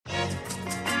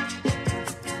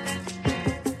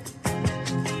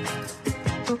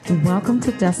Welcome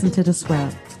to Destined to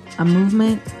Disrupt, a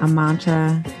movement, a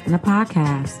mantra, and a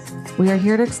podcast. We are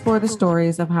here to explore the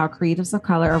stories of how creatives of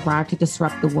color arrive to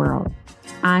disrupt the world.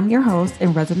 I'm your host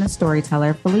and resident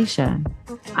storyteller, Felicia.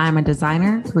 I'm a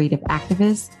designer, creative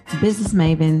activist, business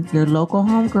maven, your local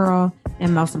homegirl,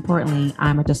 and most importantly,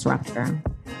 I'm a disruptor.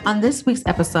 On this week's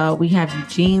episode, we have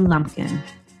Eugene Lumpkin,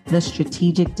 the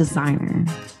strategic designer.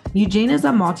 Eugene is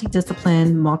a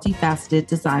multidisciplined, multifaceted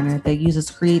designer that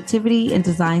uses creativity and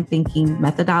design thinking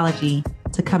methodology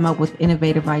to come up with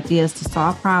innovative ideas to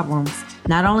solve problems,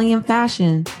 not only in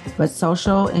fashion, but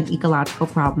social and ecological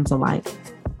problems alike.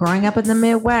 Growing up in the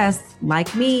Midwest,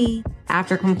 like me,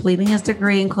 after completing his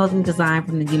degree in clothing design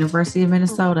from the University of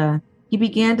Minnesota, he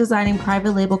began designing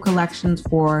private label collections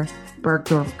for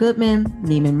Bergdorf Goodman,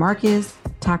 Neiman Marcus,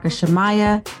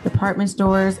 Takashimaya department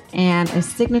stores, and a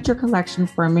signature collection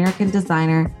for American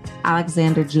designer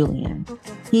Alexander Julian.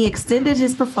 He extended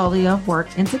his portfolio of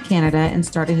work into Canada and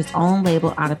started his own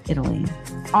label out of Italy.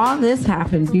 All this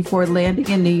happened before landing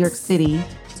in New York City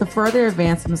to further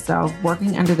advance himself,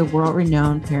 working under the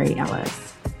world-renowned Perry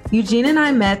Ellis. Eugene and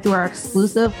I met through our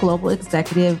exclusive Global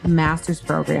Executive Master's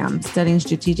Program, studying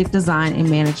strategic design and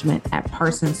management at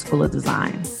Parsons School of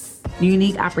Design. The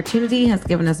unique opportunity has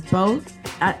given us both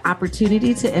an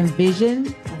opportunity to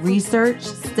envision, research,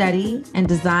 study, and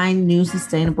design new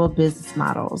sustainable business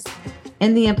models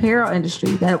in the apparel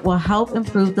industry that will help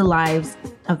improve the lives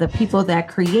of the people that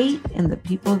create and the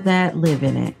people that live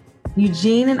in it.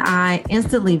 Eugene and I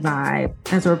instantly vibe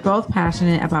as we're both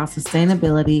passionate about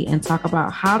sustainability and talk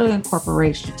about how to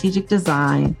incorporate strategic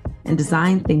design and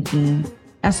design thinking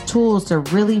as tools to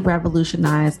really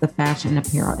revolutionize the fashion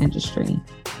apparel industry.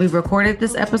 We've recorded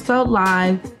this episode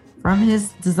live from his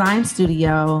design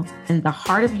studio in the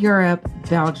heart of Europe,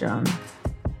 Belgium.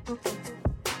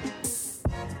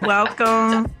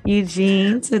 Welcome,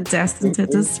 Eugene, to Destined to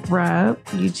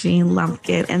Disrupt. Eugene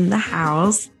Lumpkin in the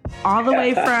house. All the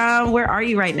way from, where are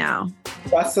you right now?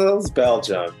 Brussels,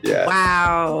 Belgium. Yeah.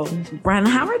 Wow. Brian,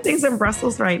 how are things in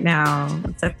Brussels right now?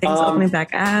 Is that things opening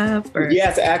back up? Or?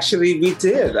 Yes, actually, we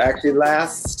did. Actually,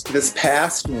 this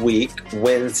past week,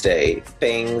 Wednesday,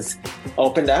 things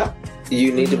opened up.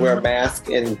 You need to wear a mask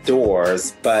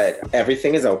indoors, but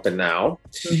everything is open now.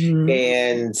 Mm-hmm.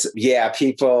 And yeah,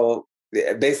 people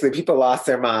lost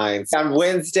their minds. On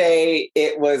Wednesday,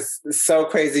 it was so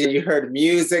crazy. You heard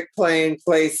music playing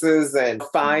places, and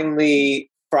finally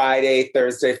Friday,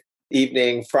 Thursday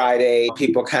evening, Friday,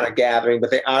 people kind of gathering,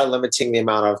 but they are limiting the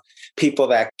amount of people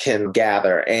that can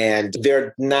gather. And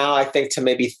they're now, I think, to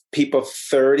maybe people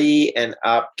 30 and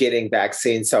up getting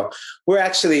vaccines. So we're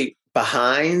actually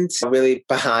really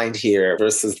behind here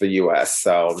versus the US.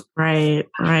 So right.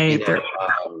 They're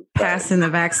passing the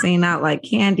vaccine out like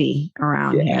candy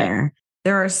around here.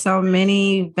 There are so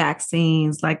many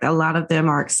vaccines, like a lot of them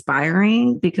are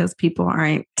expiring because people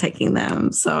aren't taking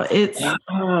them. So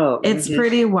it's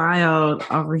pretty wild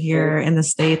over here in the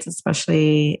States,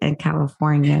 especially in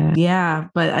California. Yeah,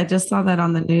 but I just saw that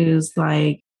on the news,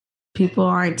 like people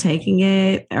aren't taking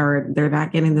it or they're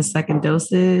not getting the second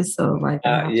doses. So like they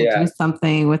have to do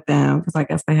something with them because I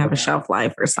guess they have a shelf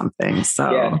life or something.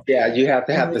 So yeah, you have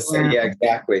to have the same. Yeah,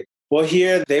 exactly. Well,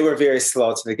 here they were very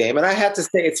slow to the game. And I have to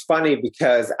say it's funny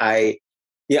because I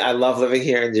love living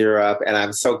here in Europe, and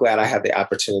I'm so glad I had the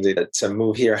opportunity to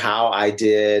move here, how I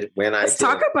did, when I did. Let's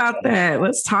talk about that.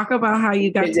 Let's talk about how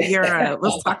you got to Europe.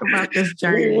 Let's talk about this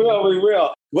journey. We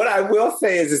will. What I will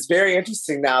say is it's very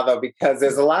interesting now, though, because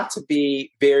there's a lot to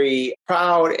be very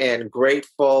proud and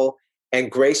grateful and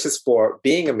gracious for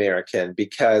being American,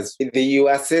 because the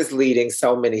U.S. is leading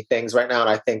so many things right now. And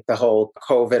I think the whole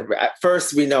COVID, at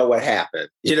first we know what happened.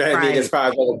 You know what I mean? As far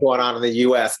as what's going on in the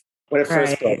U.S. when it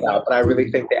first broke out. But I really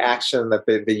think the action that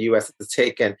the U.S. has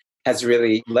taken has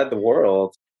really led the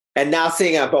world. And now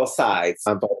seeing on both sides,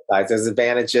 there's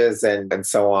advantages and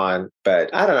so on.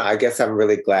 But I don't know, I guess I'm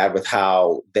really glad with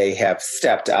how they have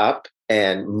stepped up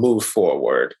and moved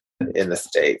forward in the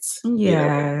States.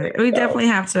 Yeah, we definitely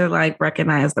have to like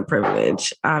recognize the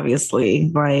privilege,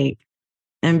 obviously, like,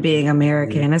 and being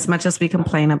American, as much as we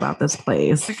complain about this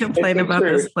place, we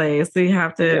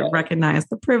have to recognize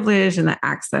the privilege and the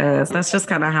access. That's just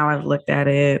kind of how I've looked at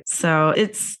it. So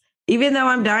even though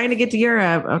I'm dying to get to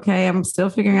Europe, okay, I'm still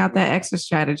figuring out that exit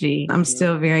strategy. I'm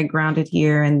still very grounded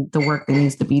here and the work that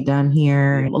needs to be done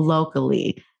here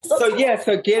locally. So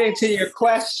getting to your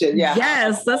question. Yeah.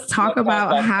 Yes. Let's talk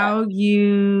about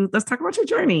let's talk about your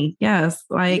journey. Yes.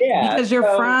 Because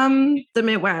you're from the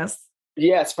Midwest.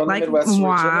 Yes. From the Midwest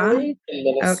originally in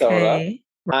Minnesota. Okay.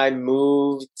 I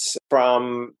moved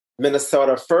from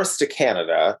Minnesota first to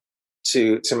Canada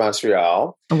to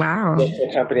Montreal. Wow. Worked for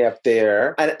a company up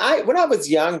there. And when I was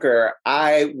younger,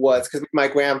 because my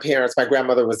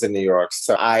grandmother was in New York.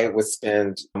 So I would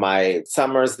spend my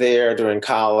summers there during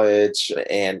college.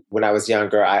 And when I was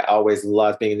younger, I always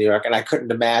loved being in New York. And I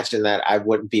couldn't imagine that I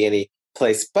wouldn't be any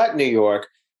place but New York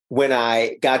when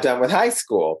I got done with high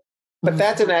school. But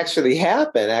that didn't actually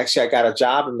happen. Actually, I got a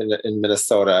job in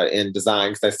Minnesota in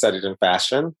design because I studied in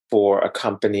fashion for a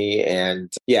company.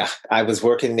 And yeah, I was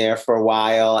working there for a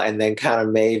while and then kind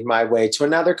of made my way to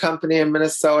another company in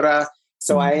Minnesota.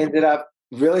 So I ended up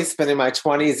really spending my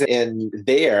 20s in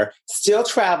there, still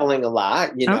traveling a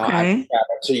lot. I traveled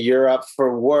to Europe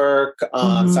for work.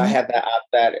 So I had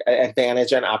that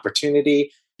advantage and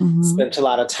opportunity. Spent a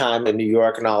lot of time in New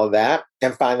York and all of that.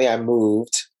 And finally, I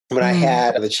moved. When I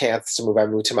had the chance to move, I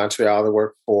moved to Montreal to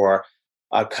work for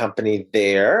a company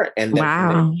there, and then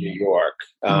from there to New York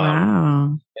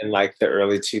in like the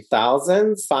early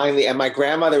 2000s. Finally, and my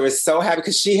grandmother was so happy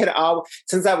because she had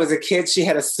since I was a kid, she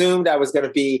had assumed I was going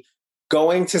to be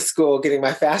going to school, getting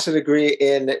my fashion degree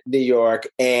in New York,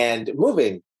 and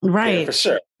moving there for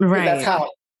sure. Right, that's how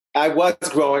I was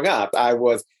growing up. I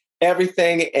was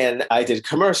everything. And I did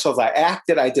commercials, I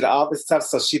acted, I did all this stuff.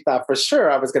 So she thought for sure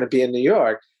I was going to be in New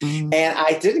York. And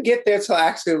I didn't get there till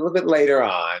actually a little bit later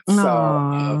on.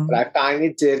 So, but I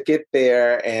finally did get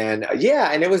there. And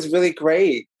and it was really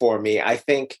great for me. I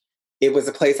think it was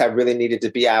a place I really needed to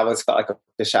be. I always felt like a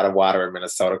fish out of water in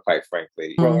Minnesota, quite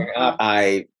frankly. Growing up,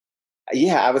 I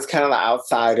was kind of the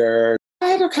outsider. I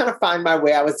had to kind of find my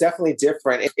way. I was definitely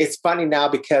different. It's funny now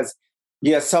because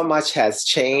so much has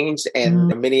changed, and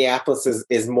Minneapolis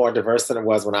is more diverse than it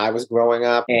was when I was growing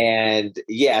up. And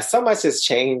so much has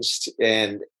changed.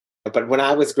 But when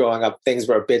I was growing up, things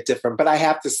were a bit different. But I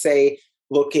have to say,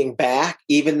 looking back,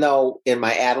 even though in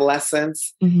my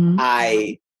adolescence,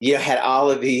 I had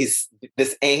all of this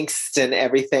angst and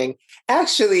everything.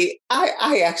 Actually,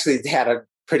 I actually had a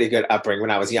pretty good upbringing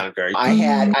when I was younger.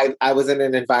 I was in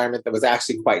an environment that was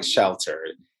actually quite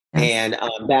sheltered. And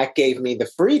that gave me the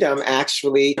freedom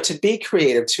actually to be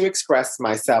creative, to express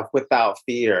myself without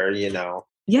fear,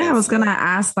 Yeah, I was going to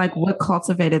ask, like, what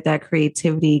cultivated that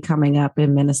creativity coming up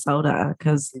in Minnesota?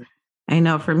 Because I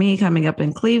know for me, coming up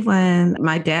in Cleveland,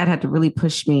 my dad had to really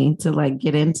push me to like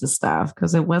get into stuff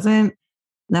because it wasn't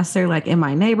necessarily like in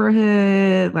my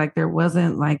neighborhood. Like there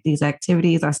wasn't like these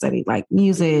activities. I studied like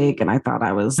music and I thought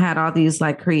had all these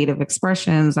like creative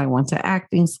expressions. I went to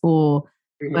acting school.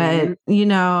 But,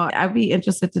 I'd be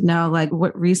interested to know, like,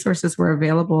 what resources were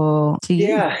available to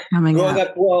you coming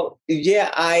up. Well,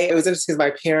 it was interesting because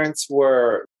my parents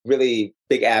were really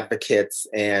big advocates.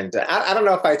 And I don't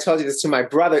know if I told you this to my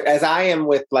brother, as I am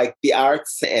with like the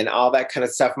arts and all that kind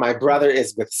of stuff. My brother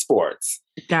is with sports.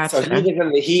 Gotcha.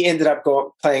 So he ended up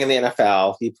playing in the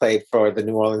NFL. He played for the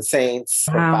New Orleans Saints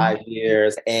for 5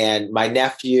 years. And my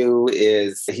nephew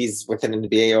he's with an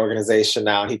NBA organization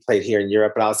now. He played here in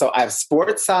Europe and all. So I have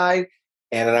sports side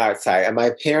and an art side. And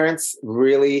my parents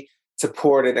really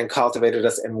supported and cultivated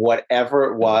us in whatever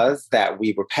it was that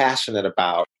we were passionate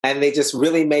about. And they just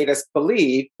really made us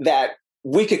believe that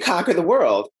we could conquer the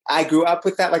world. I grew up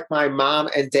with that. Like my mom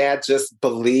and dad just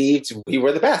believed we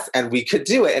were the best and we could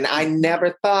do it. And I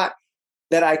never thought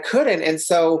that I couldn't. And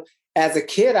so as a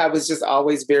kid, I was just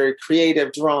always very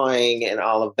creative, drawing and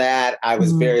all of that. I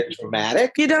was very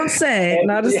dramatic. You don't say.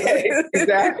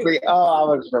 Exactly.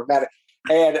 Oh, I was dramatic.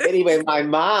 And anyway, my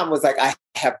mom was like, I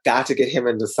have got to get him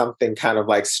into something kind of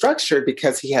like structured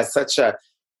because he has such a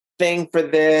thing for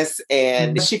this.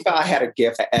 And she thought I had a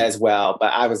gift as well,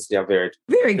 but I was very,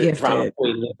 very gifted.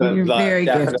 You're very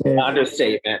gifted.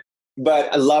 Understatement.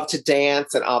 But I love to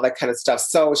dance and all that kind of stuff.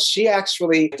 So she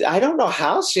actually, I don't know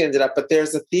how she ended up, but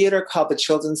there's a theater called the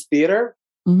Children's Theater.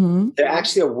 They're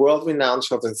actually a world-renowned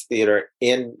children's theater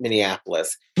in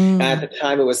Minneapolis. And at the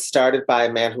time, it was started by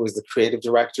a man who was the creative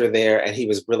director there, and he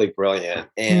was really brilliant.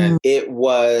 And it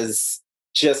was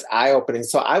just eye-opening.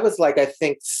 So I was like, I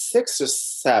think 6 or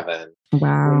 7.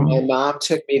 Wow. My mom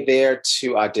took me there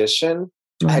to audition.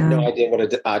 I had no idea what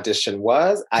an audition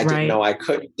was. I didn't know I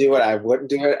couldn't do it. I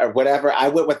wouldn't do it or whatever. I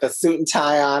went with a suit and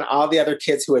tie on. All the other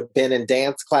kids who had been in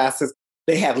dance classes,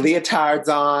 they had leotards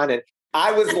on. And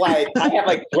I was like, I had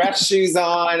like dress shoes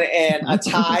on and a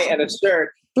tie and a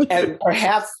shirt. And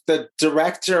perhaps the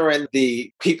director and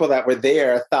the people that were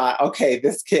there thought, okay,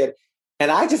 this kid. And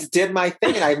I just did my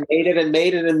thing. And I made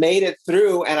it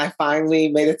through. And I finally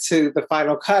made it to the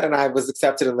final cut and I was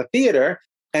accepted in the theater.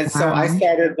 And so I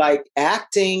started like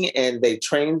acting and they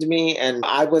trained me and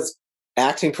I was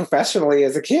acting professionally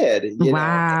as a kid. You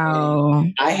know?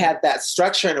 I had that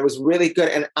structure and it was really good.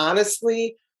 And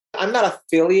honestly, I'm not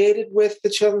affiliated with the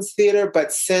Children's Theater,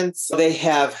 but since they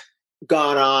have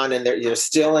gone on and they're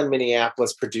still in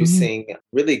Minneapolis producing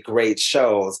really great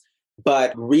shows.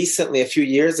 But recently, a few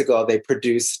years ago, they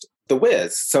produced The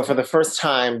Wiz. So for the first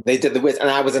time, they did The Wiz. And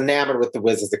I was enamored with The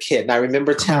Wiz as a kid. And I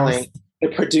remember telling the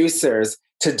producers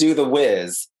to do The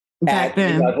Wiz back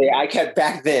then.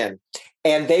 Back then.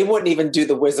 And they wouldn't even do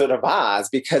The Wizard of Oz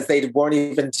because they wouldn't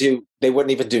even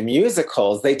do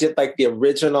musicals. They did like the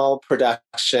original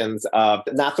productions of,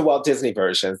 not the Walt Disney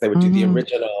versions. They would do the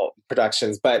original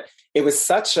productions. But it was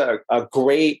such a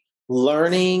great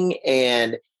learning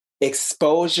and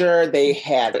exposure. They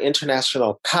had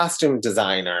international costume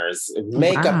designers,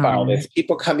 makeup artists,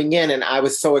 people coming in. And I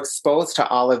was so exposed to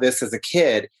all of this as a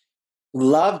kid,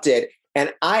 loved it.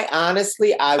 And I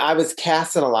honestly, I was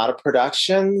cast in a lot of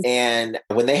productions. And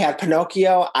when they had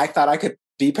Pinocchio, I thought I could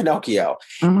be Pinocchio.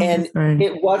 And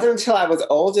it wasn't until I was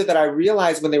older that I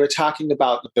realized when they were talking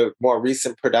about the more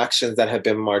recent productions that have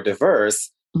been more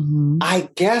diverse, I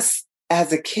guess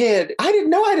as a kid, I didn't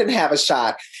know I didn't have a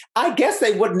shot. I guess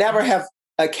they would never have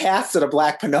casted a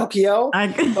Black Pinocchio, but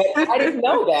I didn't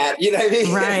know that. You know what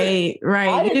I mean?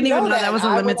 Right. You didn't even know that was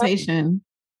a limitation.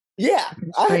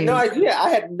 I had no idea.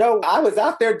 I was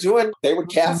out there they would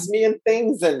cast me in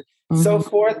things and so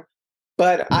forth.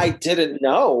 But I didn't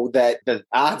know that the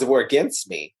odds were against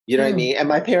me. You know what I mean? And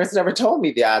my parents never told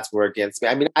me the odds were against me.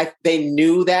 I mean, they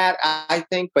knew that, I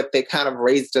think, but they kind of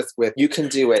raised us with, you can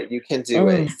do it, you can do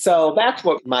it. So that's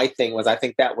what my thing was. I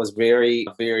think that was very,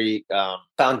 very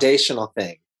foundational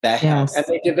thing that helped. And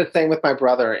they did the thing with my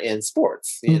brother in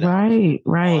sports. You know?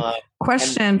 Right.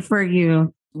 Question for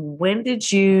you. When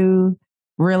did you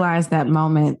realize that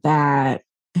moment that,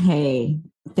 hey,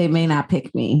 they may not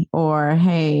pick me, or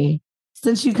hey,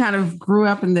 since you kind of grew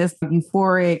up in this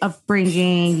euphoric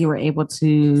upbringing, you were able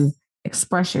to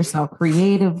express yourself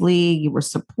creatively, you were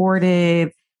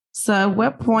supported. So at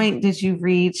what point did you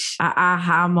reach an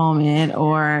aha moment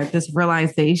or this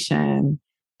realization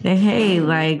that, hey,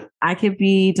 like I could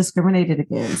be discriminated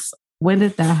against? When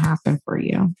did that happen for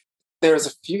you? There's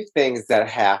a few things that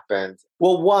happened.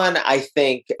 Well, one, I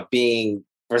think being,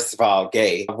 first of all,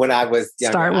 gay. When I was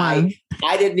younger,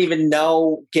 I didn't even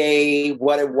know gay,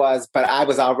 what it was, but I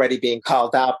was already being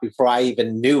called out before I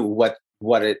even knew what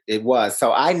it was.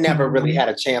 So I never really had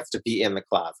a chance to be in the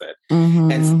closet.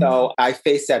 And so I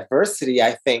faced adversity,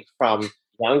 I think, from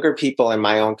younger people in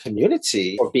my own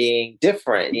community for being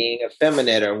different, being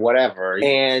effeminate or whatever.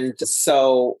 And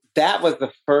so that was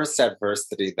the first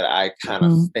adversity that I kind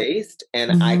of faced.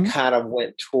 And I kind of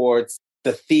went towards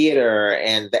the theater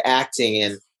and the acting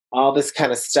and all this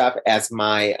kind of stuff as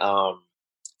my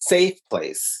safe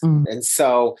place. And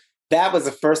so that was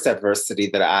the first adversity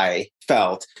that I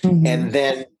felt. And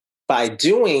then by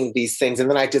doing these things, and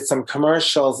then I did some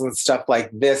commercials and stuff like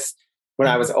this when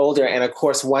I was older. And of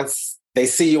course, once they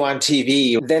see you on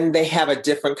TV, then they have a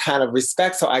different kind of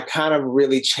respect. So I kind of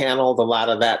really channeled a lot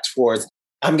of that towards,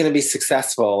 I'm going to be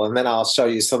successful and then I'll show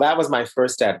you. So that was my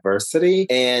first adversity.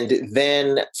 And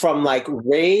then from like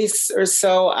race or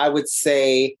so, I would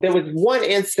say there was one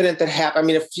incident that happened. I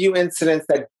mean, a few incidents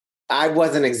that I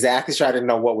wasn't exactly sure. I didn't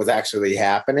know what was actually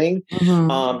happening.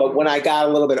 But when I got a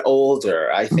little bit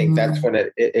older, I think that's when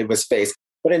it was faced.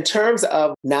 But in terms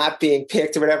of not being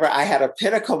picked or whatever, I had a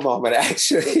pinnacle moment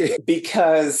actually,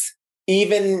 because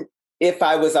even if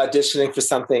I was auditioning for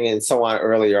something and so on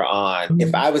earlier on,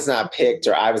 if I was not picked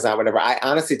or I was not whatever, I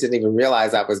honestly didn't even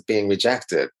realize I was being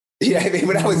rejected. You know what I mean?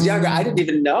 When I was younger, I didn't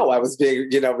even know I was being,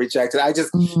 rejected. I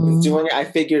just was doing it. I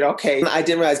figured, okay, I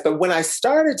didn't realize. But when I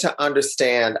started to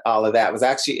understand all of that was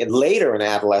actually later in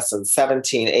adolescence,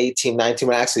 17, 18, 19,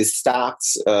 when I actually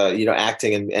stopped,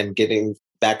 acting and getting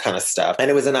that kind of stuff. And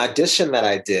it was an audition that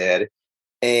I did.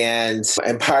 And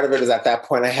part of it is at that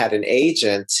point I had an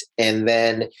agent. And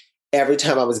then every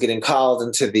time I was getting called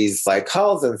into these like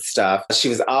calls and stuff, she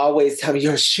was always telling me,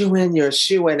 you're a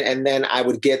shoo-in. And then I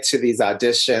would get to these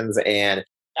auditions and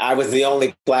I was the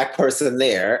only Black person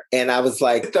there. And I was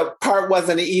like, the part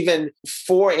wasn't even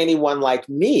for anyone like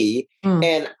me.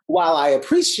 And while I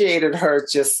appreciated her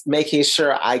just making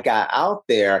sure I got out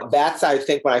there, that's, I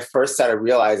think, when I first started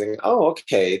realizing, oh,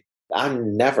 okay,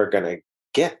 I'm never going to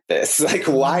get this. Like,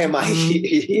 why am I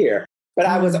here? But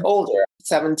I was older,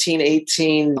 17,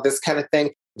 18, this kind of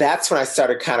thing. That's when I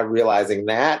started kind of realizing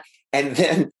that. And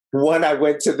then when I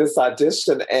went to this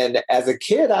audition, and as a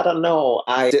kid, I don't know,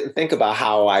 I didn't think about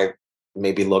how I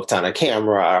maybe looked on a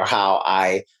camera or how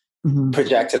I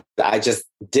projected. I just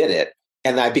did it.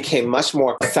 And I became much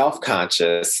more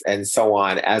self-conscious and so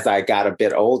on as I got a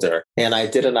bit older. And I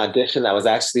did an audition that was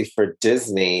actually for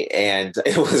Disney, and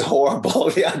it was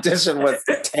horrible. The audition was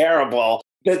terrible.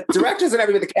 the directors and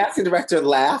everybody, the casting director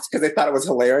laughed because they thought it was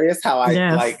hilarious how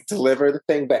I like deliver the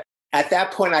thing. But at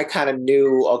that point, I kind of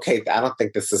knew, okay, I don't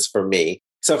think this is for me.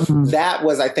 So that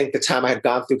was, I think, the time I had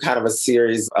gone through kind of a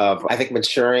series of, I think,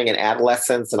 maturing and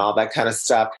adolescence and all that kind of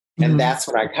stuff. And that's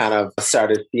when I kind of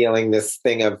started feeling this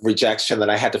thing of rejection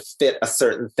that I had to fit a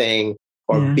certain thing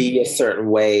or be a certain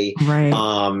way,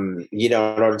 you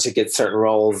know, in order to get certain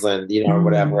roles and, you know, or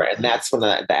whatever. And that's when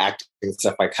the acting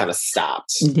stuff, I kind of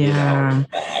stopped. Yeah. You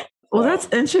know? Well, that's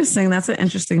interesting. That's an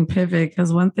interesting pivot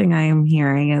because one thing I am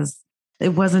hearing is it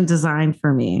wasn't designed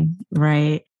for me,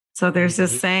 right? So there's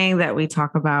this saying that we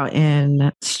talk about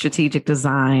in strategic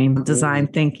design, design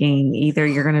thinking, either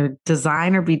you're going to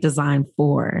design or be designed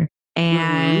for.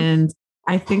 And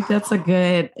I think that's a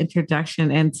good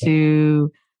introduction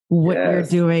into what you're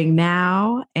doing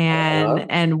now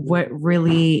and what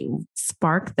really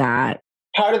sparked that.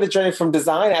 Part of the journey from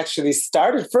design actually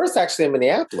started first actually in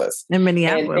Minneapolis. In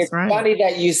Minneapolis, and it's right. Funny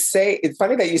that you say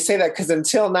that because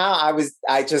until now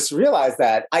I just realized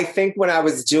that. I think when I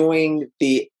was doing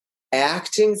the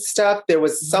acting stuff, there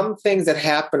was some things that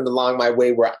happened along my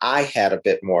way where I had a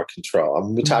bit more control. And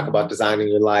when we talk about designing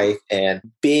your life and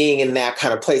being in that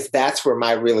kind of place, that's where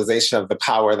my realization of the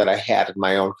power that I had in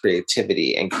my own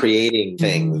creativity and creating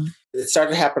things. It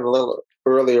started to happen a little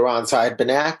earlier on. So I had been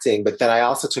acting, but then I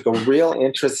also took a real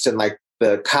interest in like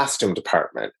the costume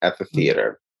department at the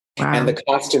theater. Wow. And the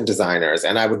costume designers.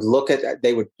 And I would look at,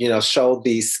 they would, you know, show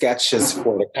these sketches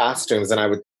for the costumes and I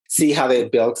would see how they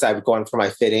built, because I would go in for my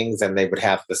fittings and they would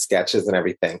have the sketches and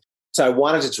everything. So I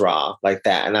wanted to draw like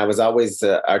that. And I was always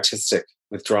artistic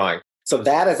with drawing. So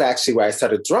that is actually where I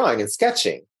started drawing and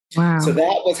sketching. Wow. So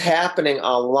that was happening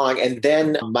all along. And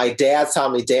then my dad saw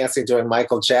me dancing doing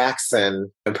Michael Jackson,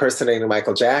 impersonating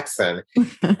Michael Jackson.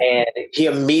 And he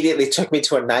immediately took me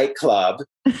to a nightclub,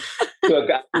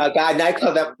 to a guy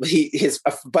nightclub that his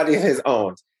a buddy of his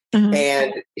owned.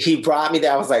 And he brought me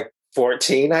there. I was like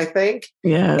 14, I think.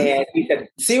 Yeah. And he said,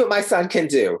 see what my son can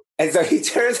do. And so he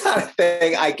turns on a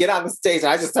thing. I get on the stage and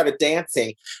I just started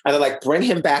dancing. And they're like, bring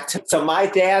him back to. So my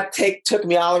dad took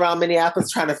me all around Minneapolis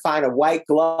trying to find a white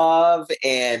glove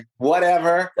and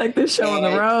whatever. Like the show on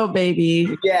the road,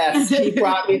 baby. Yes. He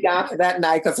brought me down to that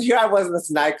night. Because here I was in this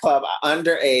nightclub,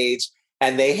 underage,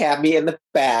 and they had me in the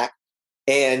back.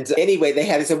 And anyway,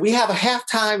 they said, we have a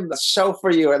halftime show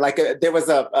for you. And like there was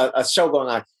a show going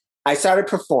on. I started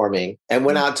performing and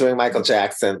went out doing Michael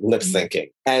Jackson lip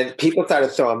syncing, and people started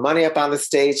throwing money up on the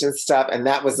stage and stuff. And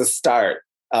that was the start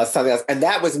of something else. And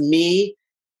that was me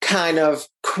kind of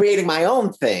creating my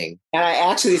own thing. And I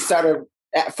actually started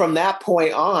from that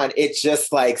point on, it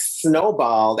just like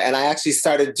snowballed. And I actually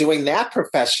started doing that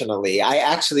professionally. I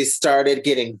actually started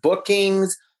getting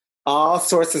bookings, all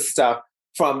sorts of stuff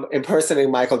from impersonating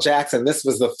Michael Jackson. This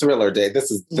was the Thriller day. This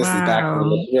is back when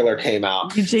the Thriller came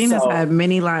out. Eugene has had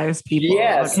many lives, people.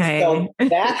 Yes. Okay. So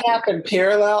that happened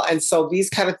parallel. And so these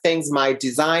kind of things, my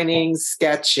designing,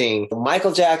 sketching,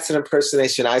 Michael Jackson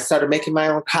impersonation, I started making my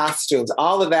own costumes,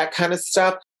 all of that kind of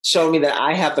stuff showed me that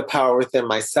I have the power within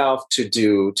myself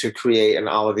to create and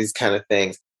all of these kind of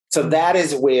things. So that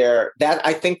is where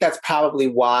I think that's probably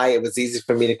why it was easy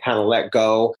for me to kind of let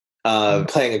go of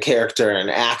playing a character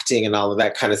and acting and all of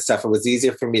that kind of stuff. It was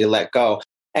easier for me to let go.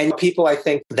 And people, I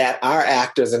think, that are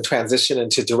actors and transition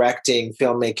into directing,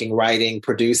 filmmaking, writing,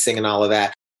 producing, and all of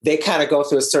that, they kind of go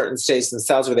through a certain stage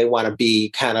themselves where they want to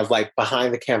be kind of like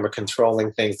behind the camera,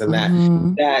 controlling things. And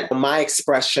that my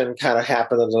expression kind of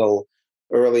happened a little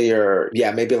earlier. Yeah,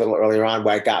 maybe a little earlier on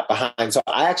where I got behind. So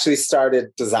I actually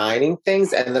started designing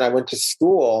things, and then I went to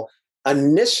school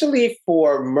initially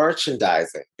for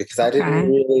merchandising because I didn't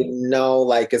really know,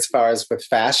 like, as far as with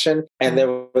fashion. And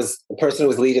there was a person who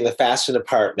was leading the fashion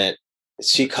department.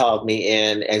 She called me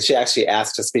in and she actually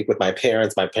asked to speak with my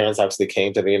parents. My parents actually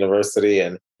came to the university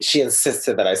and she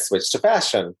insisted that I switch to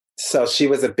fashion. So she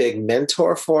was a big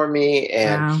mentor for me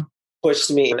and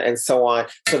pushed me and so on.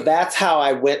 So that's how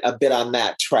I went a bit on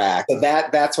that track. So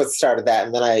that's what started that.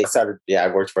 And then I started, I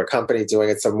worked for a company doing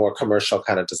it, some more commercial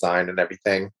kind of design and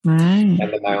everything. And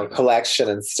then my own collection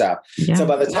and stuff. Yeah. So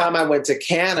by the time I went to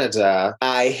Canada,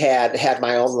 I had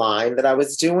my own line that I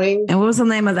was doing. And what was the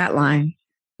name of that line?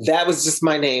 That was just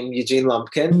my name, Eugene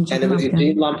Lumpkin. And it was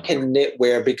Eugene Lumpkin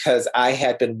Knitwear because I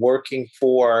had been working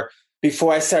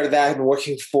before I started that, I'd been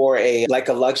working for a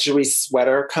luxury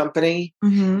sweater company.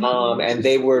 And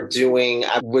I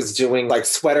was doing like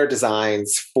sweater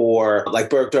designs for like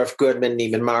Bergdorf Goodman,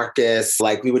 Neiman Marcus.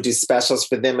 Like we would do specials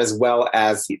for them as well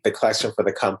as the collection for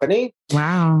the company.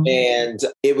 Wow. And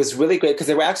it was really great because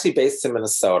they were actually based in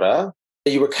Minnesota.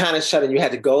 You were kind of shut in. You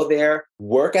had to go there,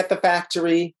 work at the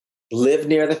factory, live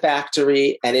near the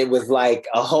factory. And it was like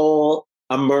a whole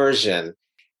immersion.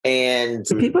 And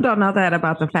people don't know that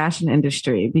about the fashion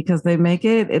industry because they make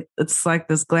it's like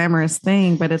this glamorous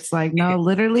thing, but it's like, no,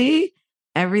 literally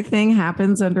everything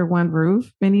happens under one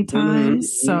roof many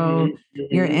times. So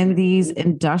you're in these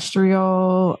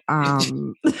industrial,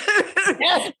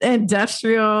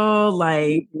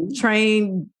 like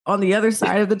train on the other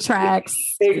side of the tracks.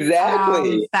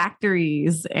 Exactly.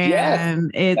 Factories.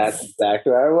 And that's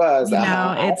exactly where I was. You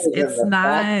know,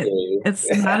 it's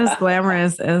not as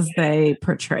glamorous as they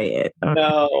portray it. Okay?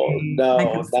 No, I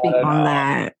can speak on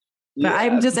that. But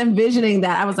I'm just envisioning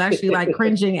that. I was actually like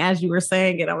cringing as you were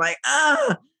saying it. I'm like,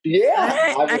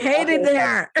 yeah, I hate it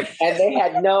there. And they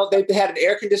had an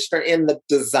air conditioner in the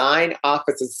design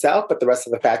office itself, but the rest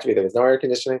of the factory, there was no air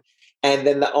conditioning. And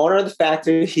then the owner of the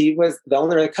factory, the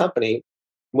owner of the company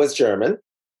was German.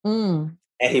 And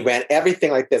he ran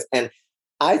everything like this. And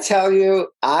I tell you,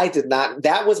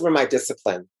 that was where my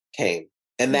discipline came.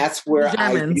 And that's where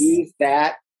I used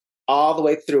that all the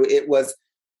way through. It was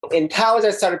in college,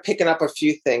 I started picking up a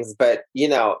few things, but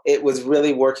it was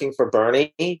really working for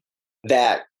Bernie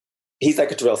that he's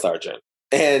like a drill sergeant.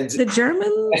 And the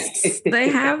Germans, they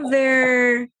have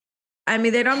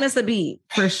they don't miss a beat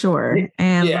for sure.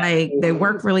 And they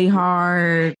work really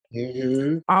hard,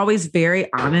 always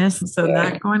very honest. So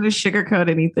not going to sugarcoat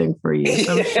anything for you.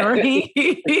 So I'm sure he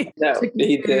did.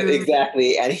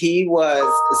 Exactly. And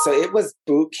so it was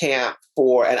boot camp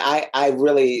and I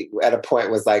really at a point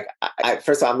was like,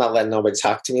 first of all, I'm not letting nobody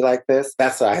talk to me like this.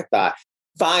 That's what I thought.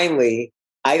 Finally,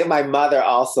 my mother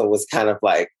also was kind of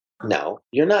like, no,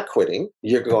 you're not quitting.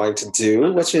 You're going to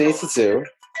do what you need to do.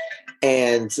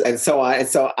 And so on. And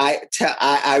so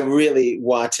I really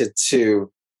wanted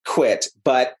to quit,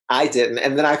 but I didn't.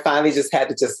 And then I finally just had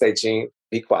to just say, Jean,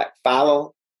 be quiet,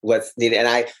 follow what's needed. And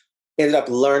I ended up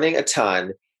learning a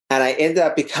ton and I ended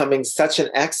up becoming such an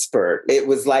expert. It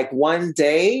was like one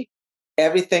day,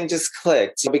 everything just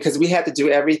clicked because we had to do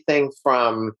everything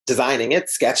from designing it,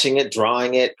 sketching it,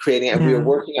 drawing it, creating it. And we were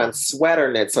working on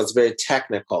sweater knit. So it's very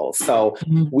technical. So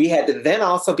we had to then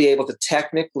also be able to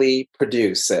technically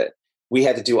produce it. We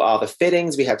had to do all the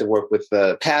fittings. We had to work with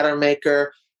the pattern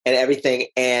maker and everything.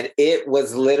 And it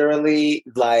was literally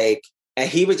like, and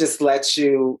he would just let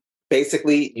you,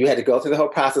 basically, you had to go through the whole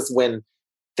process when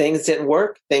things didn't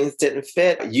work, things didn't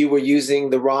fit. You were using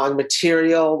the wrong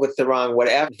material with the wrong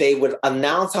whatever. They would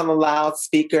announce on the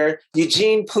loudspeaker,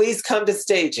 Eugene, please come to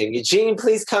staging. Eugene,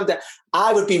 please come to...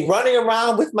 I would be running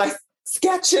around with my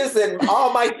sketches and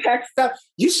all my tech stuff.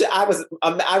 I was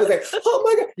like, oh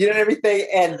my God, everything.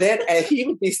 And he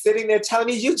would be sitting there telling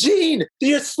me, Eugene,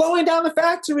 you're slowing down the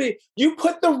factory. You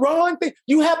put the wrong thing.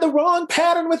 You have the wrong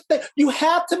pattern with it. You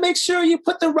have to make sure you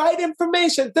put the right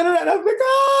information. And I was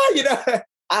like,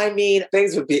 I mean,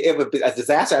 it would be a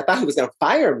disaster. I thought he was going to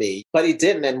fire me, but he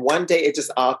didn't. And one day it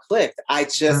just all clicked. I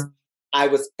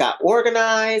got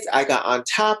organized. I got on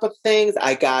top of things.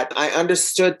 I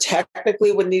understood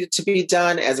technically what needed to be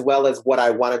done as well as what I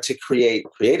wanted to create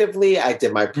creatively. I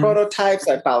did my prototypes.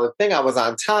 I followed the thing. I was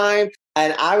on time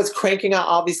and I was cranking out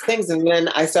all these things. And then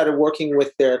I started working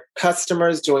with their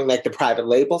customers doing like the private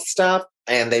label stuff.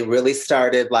 And they really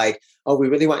started like, oh, we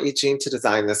really want Eugene to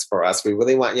design this for us. We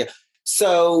really want you.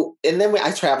 So, and then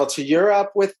I traveled to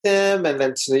Europe with them and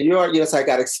then to New York, so I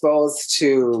got exposed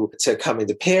to coming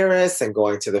to Paris and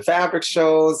going to the fabric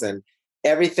shows and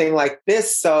everything like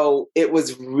this. So it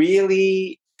was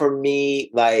really for me,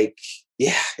 like,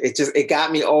 it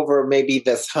got me over maybe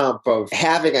this hump of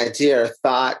having an idea or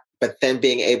thought, but then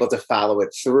being able to follow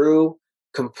it through,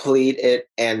 complete it,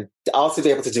 and also be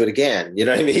able to do it again, you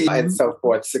know what I mean? And so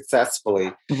forth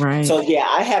successfully. Right. So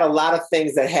I had a lot of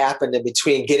things that happened in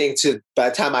between by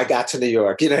the time I got to New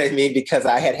York, you know what I mean? Because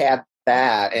I had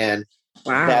that and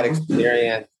that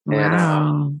experience.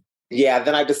 Wow. And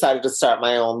then I decided to start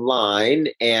my own line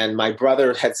and my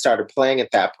brother had started playing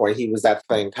at that point. He was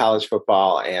playing college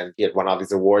football and he had won all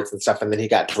these awards and stuff. And then he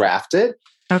got drafted.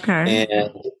 Okay.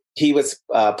 And he was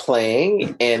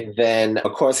playing, and then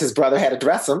of course his brother had to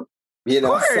dress him. Of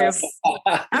course.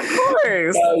 Of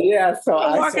course. So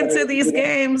I walk into these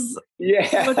games.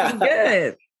 Looking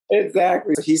good.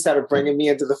 Exactly. So he started bringing me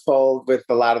into the fold with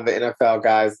a lot of the NFL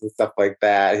guys and stuff like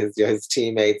that. His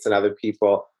teammates and other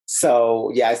people.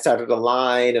 So I started a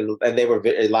line, and they were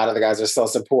a lot of the guys are so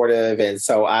supportive, and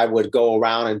so I would go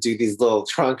around and do these little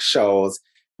trunk shows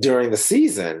during the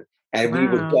season. And we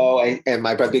would go, and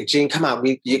my brother, Gene, come on,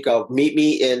 you go meet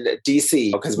me in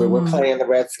DC because we were playing the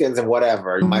Redskins and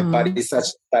whatever. My buddy, such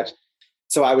and such.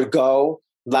 So I would go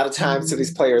a lot of times to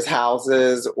these players'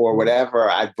 houses or whatever.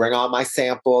 I'd bring all my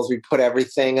samples. We put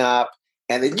everything up.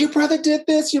 And then your brother did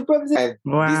this, your brother did. And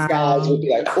these guys would be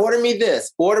like, order me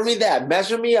this, order me that,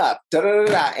 measure me up, da da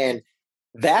da da. And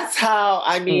that's how,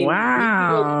 I mean, we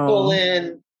would pull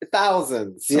in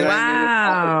thousands, you know what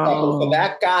I mean? So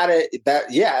that got it,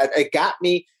 it got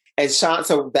me. And Sean,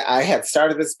 so I had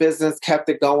started this business, kept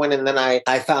it going. And then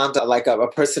I found like a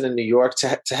person in New York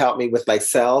to help me with like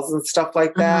sales and stuff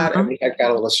like that. And we had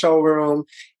got a little showroom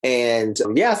and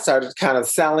started kind of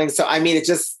selling. So, I mean, it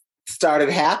just started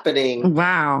happening,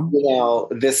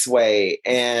 this way.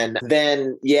 And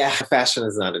then, fashion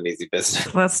is not an easy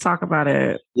business. Let's talk about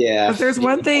it. Yeah. But there's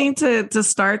one thing to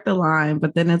start the line,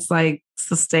 but then it's like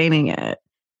sustaining it.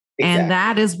 Exactly. And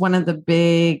that is one of the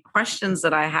big questions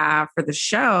that I have for the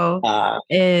show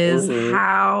is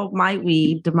how might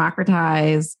we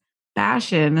democratize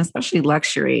fashion, especially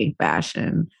luxury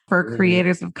fashion for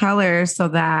creators of color so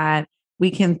that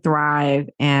we can thrive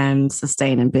and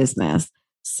sustain in business.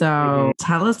 So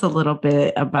tell us a little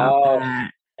bit about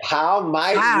that. How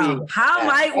might we? How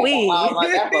might we?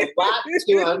 That's a lot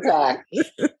to unpack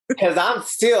because I'm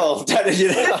still, there's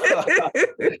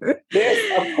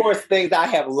of course things I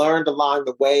have learned along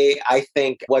the way. I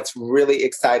think what's really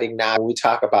exciting now, when we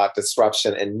talk about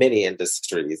disruption in many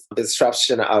industries,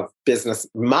 disruption of business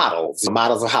models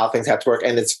of how things have to work.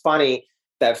 And it's funny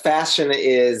that fashion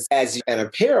is, and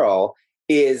apparel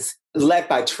is led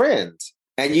by trend.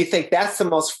 And you think that's the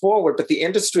most forward, but the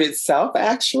industry itself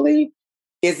actually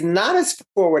is not as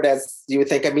forward as you would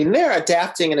think. I mean, they're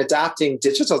adapting and adopting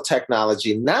digital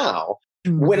technology now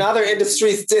when other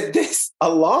industries did this a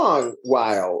long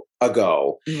while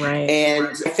ago. Right. And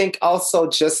I think also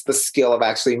just the skill of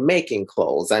actually making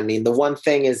clothes. I mean, the one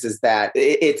thing is that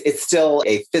it's still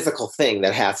a physical thing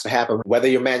that has to happen, whether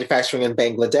you're manufacturing in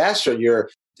Bangladesh or you're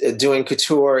doing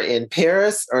couture in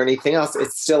Paris or anything else.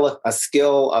 It's still a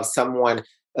skill of someone,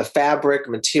 a fabric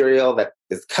material that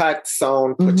is cut,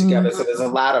 sewn, put together. So there's a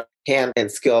lot of hand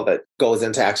and skill that goes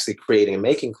into actually creating and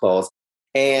making clothes.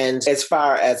 And as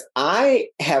far as I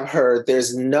have heard,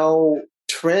 there's no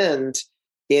trend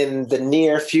in the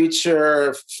near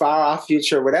future, far off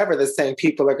future, whatever, that's saying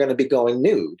people are going to be going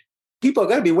nude. People are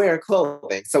going to be wearing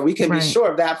clothing. So we can be sure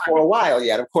of that for a while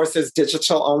yet. Of course, there's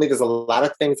digital only. There's a lot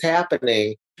of things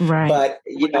happening. Right. But,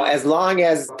 as long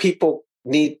as people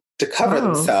need to cover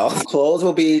themselves, clothes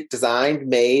will be designed,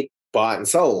 made, bought, and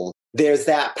sold. There's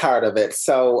that part of it.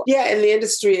 So, in the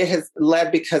industry, it has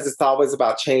led because it's always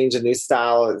about change, a new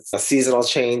style, it's seasonal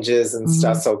changes and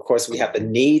stuff. So, of course, we have the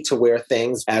need to wear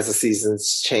things as the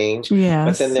seasons change. Yes.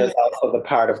 But then there's also the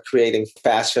part of creating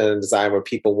fashion and design where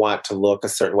people want to look a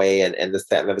certain way and this,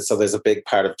 that, and the other. So there's a big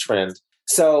part of trend.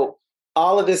 So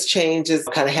all of this change is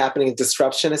kind of happening.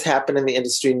 Disruption has happened in the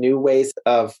industry, new ways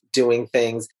of doing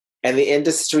things. And the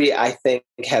industry, I think,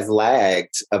 has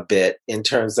lagged a bit in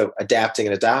terms of adapting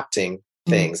and adopting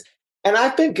things. And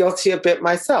I've been guilty a bit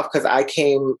myself because I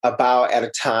came about at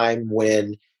a time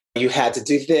when you had to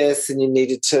do this and you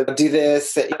needed to do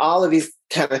this, and all of these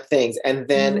kind of things. And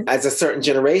then as a certain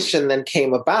generation then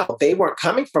came about, they weren't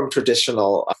coming from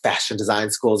traditional fashion design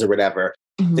schools or whatever.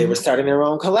 They were starting their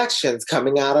own collections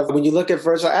coming out of, when you look at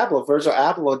Virgil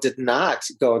Abloh did not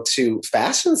go to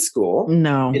fashion school.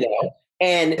 No.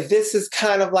 And this is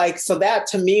kind of like, so that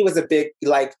to me was a big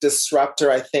like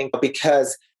disruptor, I think,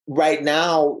 because right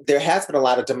now there has been a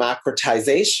lot of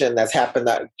democratization that's happened,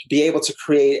 that to be able to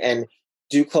create and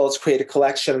do clothes, create a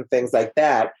collection, things like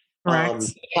that.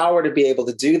 The power to be able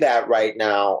to do that right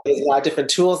now. There's a lot of different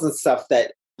tools and stuff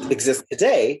that exist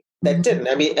today that didn't.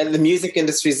 I mean, and the music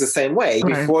industry is the same way.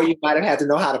 Before, you might have had to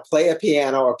know how to play a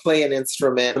piano or play an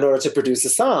instrument in order to produce a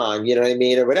song, you know what I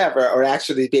mean, or whatever, or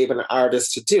actually be an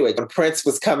artist to do it. When Prince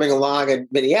was coming along in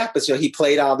Minneapolis, he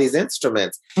played all these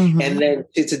instruments. And then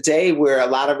to today, where a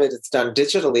lot of it is done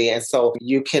digitally, and so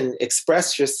you can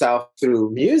express yourself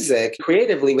through music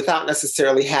creatively without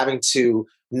necessarily having to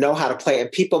know how to play.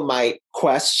 And people might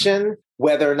question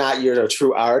whether or not you're a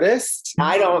true artist.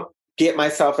 I don't get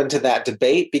myself into that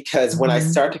debate, because when I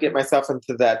start to get myself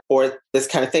into that or this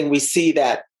kind of thing, we see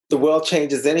that the world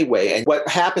changes anyway. And what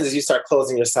happens is you start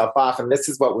closing yourself off. And this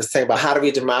is what we're saying about how do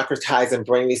we democratize and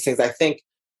bring these things. I think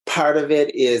part of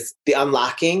it is the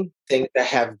unlocking things that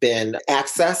have been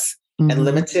access and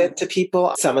limited to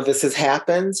people. Some of this has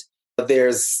happened.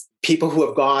 There's people who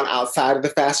have gone outside of the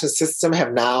fashion system,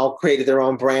 have now created their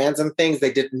own brands and things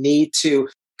they didn't need to.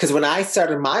 Because when I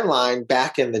started my line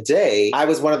back in the day, I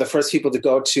was one of the first people to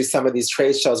go to some of these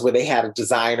trade shows where they had a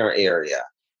designer area.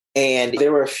 And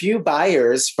there were a few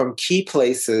buyers from key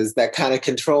places that kind of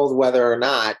controlled whether or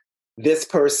not this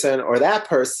person or that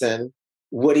person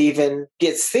would even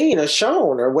get seen or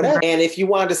shown or whatever. And if you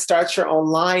wanted to start your own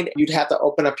line, you'd have to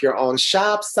open up your own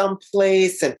shop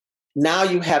someplace. And now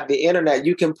you have the internet.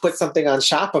 You can put something on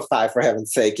Shopify, for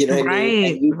heaven's sake. You know what I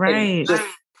mean? And you can just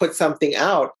put something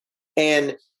out.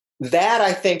 And that,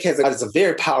 I think, is a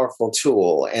very powerful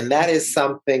tool. And that is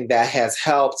something that has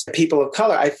helped people of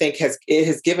color. I think it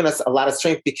has given us a lot of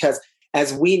strength because,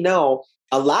 as we know,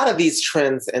 a lot of these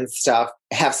trends and stuff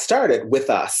have started with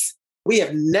us. We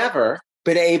have never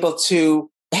been able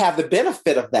to have the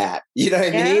benefit of that. You know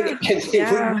what I mean?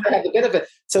 Yeah. We have the benefit.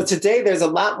 So today there's a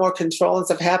lot more control and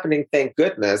stuff happening, thank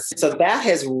goodness. So that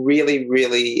has really,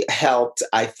 really helped,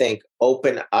 I think,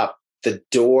 open up the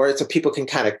door so people can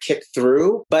kind of kick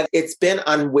through, but it's been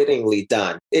unwittingly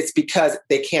done. It's because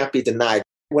they can't be denied.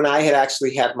 When I had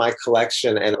actually had my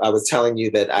collection and I was telling you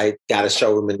that I got a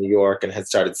showroom in New York and had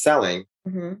started selling,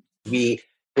 we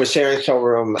were sharing a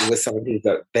showroom with someone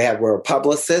were a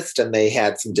publicist and they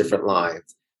had some different lines.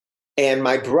 And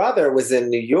my brother was in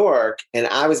New York and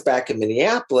I was back in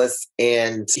Minneapolis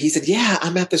and he said, yeah,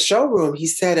 I'm at the showroom. He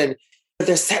said, and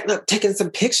they're setting up, taking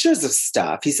some pictures of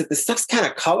stuff. He said, the stuff's kind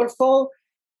of colorful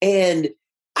and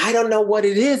I don't know what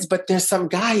it is, but there's some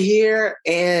guy here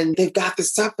and they've got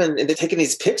this stuff and they're taking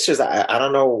these pictures. I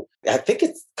don't know. I think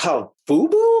it's called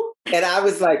FUBU. And I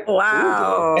was like,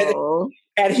 wow.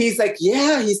 And he's like,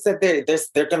 yeah, he said they're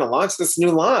going to launch this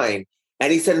new line.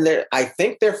 And he said, I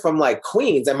think they're from like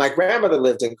Queens. And my grandmother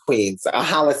lived in Queens,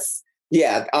 Hollis.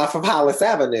 Yeah, off of Hollis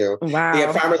Avenue. Wow.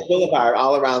 Yeah, Farmers Boulevard,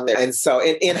 all around there. And so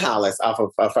in Hollis, off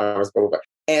of Farmers Boulevard.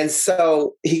 And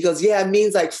so he goes, yeah, it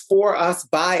means like for us,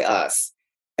 by us.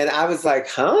 And I was like,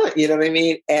 huh? You know what I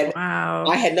mean? And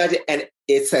I had no idea. And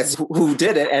it says who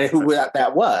did it and who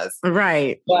that was.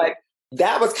 Right. But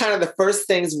that was kind of the first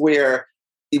things where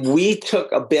we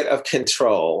took a bit of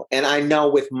control. And I know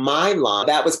with my line,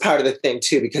 that was part of the thing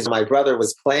too, because my brother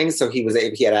was playing. So he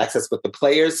had access with the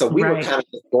players. So we were kind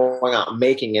of just going out and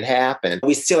making it happen.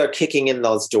 We still are kicking in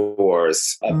those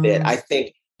doors a bit. I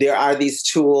think there are these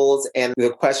tools and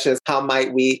the question is, how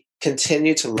might we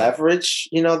continue to leverage,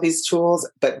 these tools,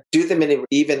 but do them in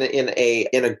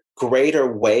a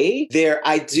greater way?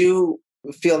 I do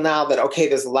feel now that, okay,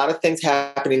 there's a lot of things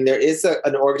happening. There is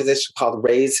an organization called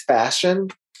Raise Fashion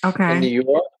in New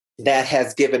York that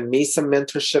has given me some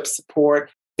mentorship support.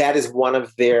 That is one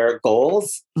of their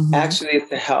goals, actually, is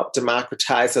to help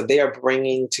democratize. So they are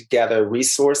bringing together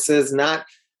resources, not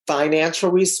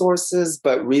financial resources,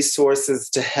 but resources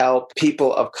to help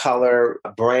people of color,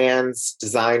 brands,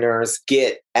 designers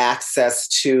get access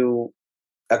to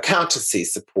accountancy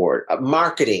support,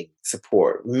 marketing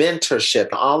support, mentorship,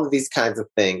 all of these kinds of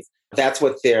things. That's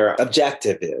what their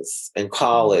objective is and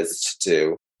call is to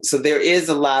do. So there is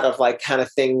a lot of kind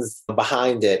of things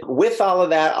behind it. With all of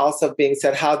that also being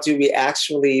said, how do we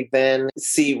actually then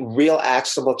see real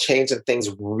actionable change and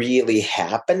things really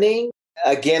happening?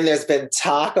 Again, there's been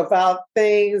talk about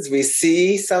things. We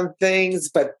see some things,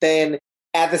 but then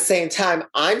at the same time,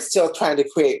 I'm still trying to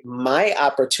create my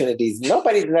opportunities.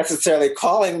 Nobody's necessarily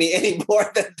calling me any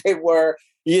more than they were,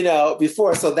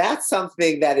 before. So that's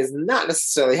something that is not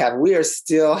necessarily happening. We are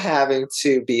still having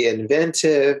to be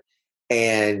inventive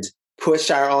and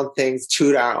push our own things,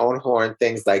 toot our own horn,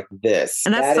 things like this.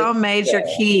 And that's so major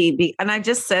key. And I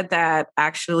just said that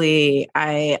actually,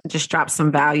 I just dropped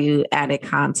some value added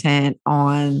content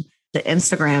on the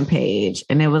Instagram page.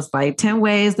 And it was like 10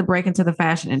 ways to break into the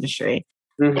fashion industry.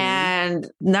 And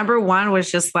number one was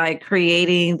just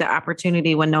creating the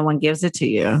opportunity when no one gives it to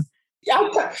you.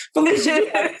 Felicia,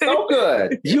 you are so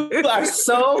good. You are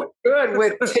so good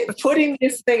with putting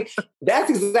this thing. That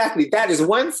is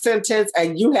one sentence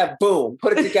and you have, boom,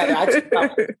 put it together. I just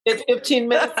about 15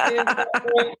 minutes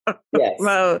in. Yes.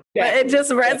 Well, it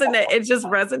just resonates. It just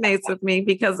resonates with me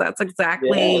because that's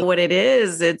exactly what it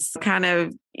is. It's kind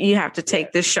of, you have to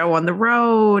take this show on the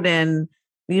road and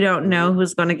you don't know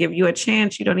who's going to give you a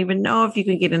chance. You don't even know if you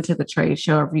can get into the trade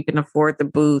show or if you can afford the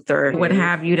booth or what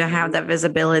have you to have that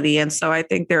visibility. And so I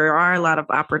think there are a lot of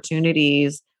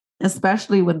opportunities,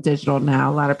 especially with digital now.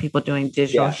 A lot of people doing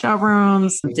digital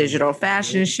showrooms, digital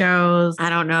fashion shows. I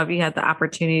don't know if you had the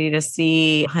opportunity to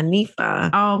see Hanifa.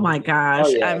 Oh my gosh. Oh,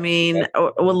 yeah. I mean,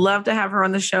 I would love to have her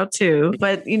on the show too.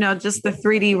 But, just the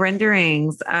 3D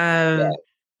renderings of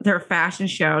their fashion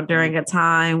show during a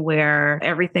time where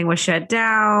everything was shut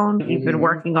down. You've been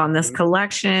working on this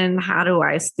collection. How do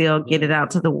I still get it out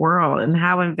to the world? And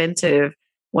how inventive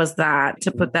was that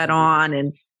to put that on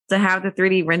and to have the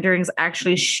 3D renderings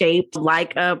actually shaped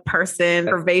like a person,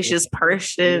 curvaceous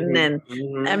person.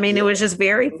 And I mean, it was just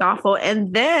very thoughtful.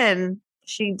 And then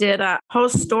she did a whole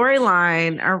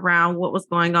storyline around what was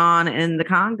going on in the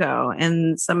Congo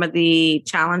and some of the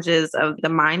challenges of the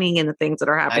mining and the things that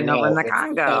are happening over in the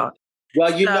Congo.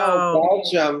 Well,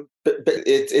 Belgium, but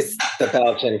it's the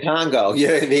Belgian Congo. You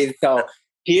know what I mean? So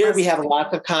here we have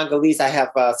lots of Congolese. I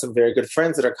have some very good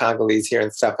friends that are Congolese here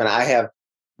and stuff. And I have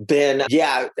been,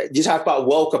 you talk about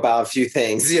woke about a few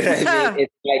things. You know what I mean?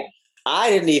 It's like,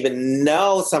 I didn't even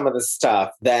know some of the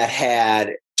stuff that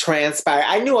had transpired.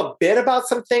 I knew a bit about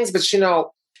some things, but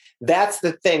that's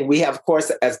the thing. We have, of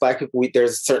course, as Black people,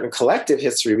 there's a certain collective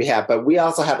history we have, but we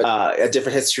also have a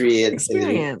different history in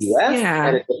the U.S.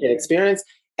 and a different experience.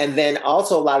 And then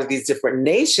also a lot of these different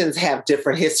nations have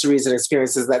different histories and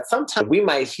experiences that sometimes we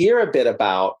might hear a bit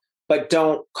about, but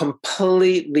don't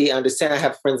completely understand. I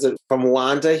have friends from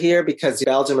Rwanda here because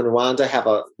Belgium and Rwanda have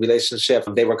a relationship.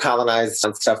 They were colonized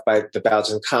and stuff by the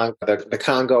Belgian the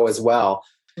Congo as well.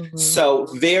 Mm-hmm. So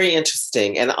very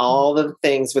interesting. And all the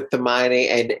things with the mining,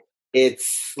 and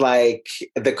it's like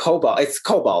the cobalt. It's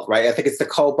cobalt, right? I think it's the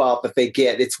cobalt that they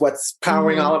get. It's what's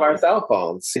powering all of our cell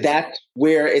phones. That's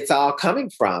where it's all coming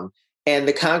from. And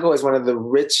the Congo is one of the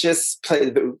richest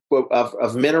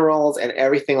of minerals and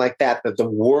everything like that the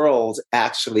world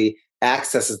actually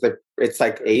accesses. It's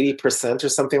like 80% or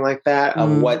something like that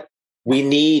of what we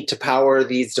need to power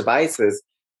these devices.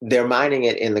 They're mining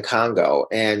it in the Congo.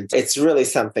 And it's really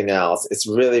something else. It's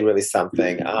really, really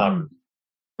something.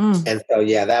 And so,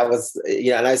 that was,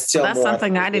 and I still. That's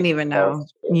something I didn't even know,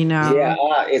 Yeah,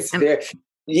 it's very.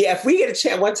 Yeah, if we get a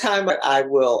chance, one time I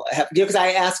will have, because I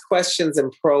ask questions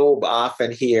and probe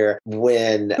often here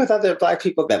with other Black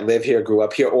people that live here, grew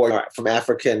up here, or from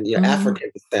African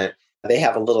descent. They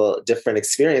have a little different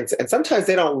experience. And sometimes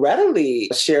they don't readily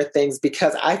share things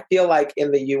because I feel like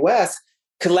in the U.S.,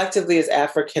 collectively as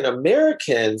African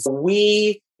Americans,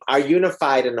 we are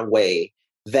unified in a way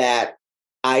that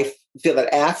I feel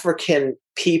that African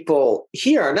people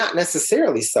here are not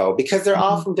necessarily so, because they're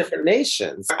all from different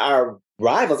nations. Our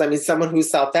rivals, I mean, someone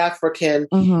who's South African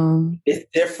is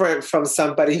different from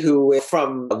somebody who is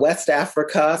from West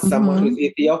Africa, someone who's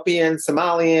Ethiopian,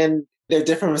 Somalian. They're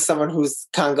different from someone who's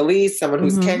Congolese, someone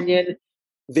who's Kenyan.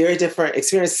 Very different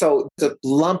experience. So to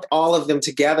lump all of them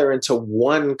together into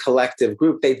one collective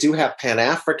group, they do have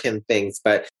Pan-African things,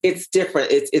 but it's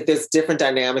different. There's different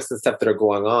dynamics and stuff that are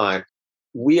going on.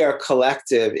 We are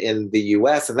collective in the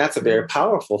US, and that's a very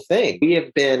powerful thing. We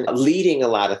have been leading a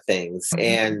lot of things,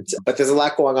 but there's a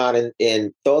lot going on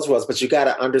in those worlds, but you got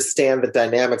to understand the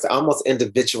dynamics almost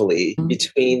individually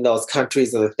between those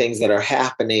countries and the things that are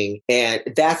happening. And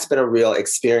that's been a real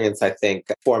experience, I think,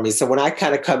 for me. So when I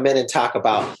kind of come in and talk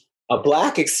about a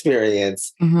Black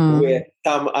experience with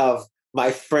some of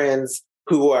my friends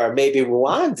who are maybe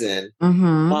Rwandan,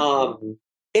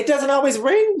 it doesn't always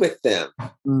ring with them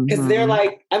because they're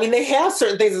like, I mean, they have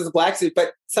certain things as a Black student,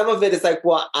 but some of it is like,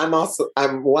 well, I'm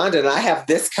Rwandan and I have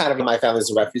this kind of, my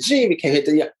family's a refugee. We came here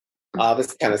to all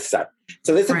this kind of stuff.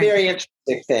 So this is a very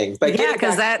interesting thing. But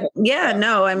because I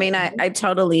mean, I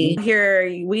totally,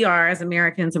 here we are as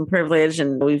Americans and privileged,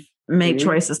 and we've made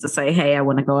choices to say, hey, I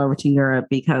want to go over to Europe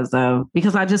because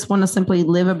I just want to simply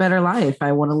live a better life.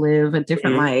 I want to live a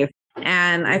different life.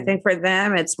 And I think for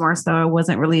them, it's more so it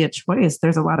wasn't really a choice.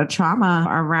 There's a lot of trauma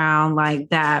around like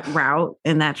that route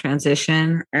and that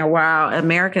transition. And while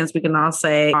Americans, we can all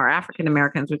say, or African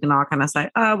Americans, we can all kind of say,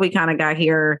 oh, we kind of got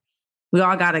here. We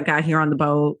all got here on the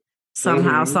boat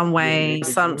somehow, some way,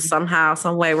 somehow,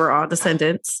 some way. We're all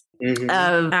descendants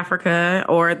of Africa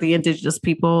or the indigenous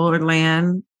people or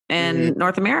land in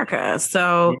North America.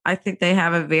 So I think they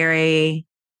have a very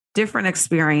different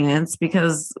experience,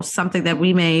 because something that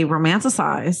we may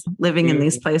romanticize living in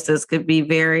these places could be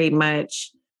very much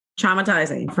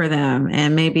traumatizing for them.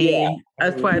 And maybe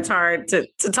that's why it's hard to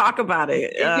talk about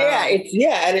it. And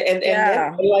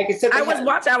like I said, I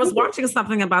was watching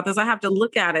something about this. I have to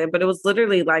look at it, but it was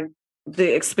literally like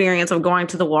the experience of going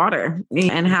to the water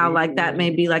and how like that may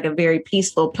be like a very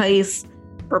peaceful place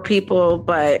for people,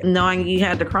 but knowing you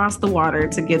had to cross the water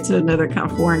to get to another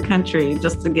foreign country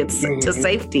just to get to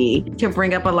safety can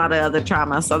bring up a lot of other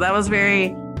trauma. So that was very,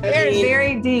 very,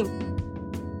 very deep.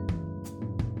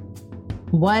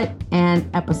 What an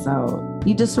episode.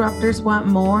 You disruptors want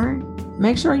more?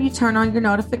 Make sure you turn on your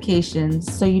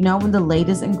notifications so you know when the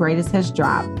latest and greatest has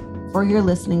dropped for your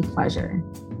listening pleasure.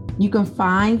 You can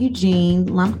find Eugene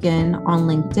Lumpkin on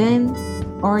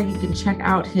LinkedIn, or you can check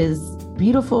out his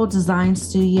beautiful design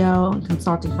studio and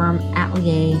consulting firm,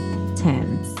 Atelier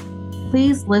 10s.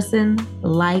 Please listen,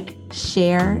 like,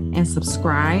 share, and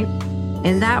subscribe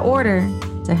in that order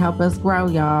to help us grow,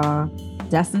 y'all.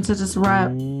 Destined to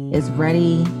Disrupt is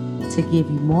ready to give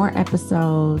you more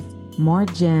episodes, more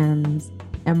gems,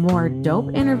 and more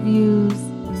dope interviews.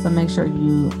 So make sure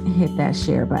you hit that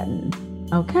share button.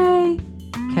 Okay?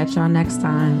 Catch y'all next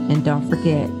time. And don't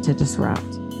forget to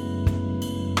disrupt.